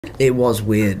It was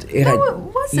weird. It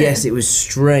was it? Yes, it was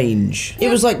strange. Yeah.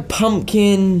 It was like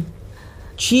pumpkin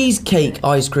cheesecake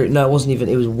ice cream. No, it wasn't even.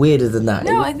 It was weirder than that.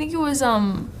 No, I think it was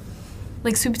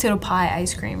like sweet potato pie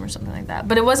ice cream or something like that.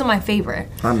 But it wasn't my favorite.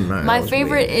 I don't know. My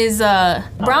favorite is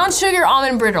brown sugar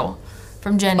almond brittle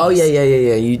from Jenny's. Oh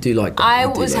yeah. You do like that. I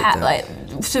was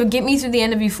to get me through the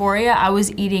end of Euphoria, I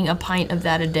was eating a pint of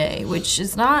that a day, which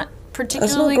is not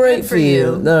particularly great good for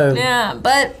you. No. Yeah,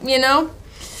 but you know,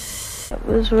 it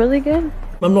was really good.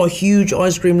 I'm not a huge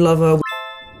ice cream lover.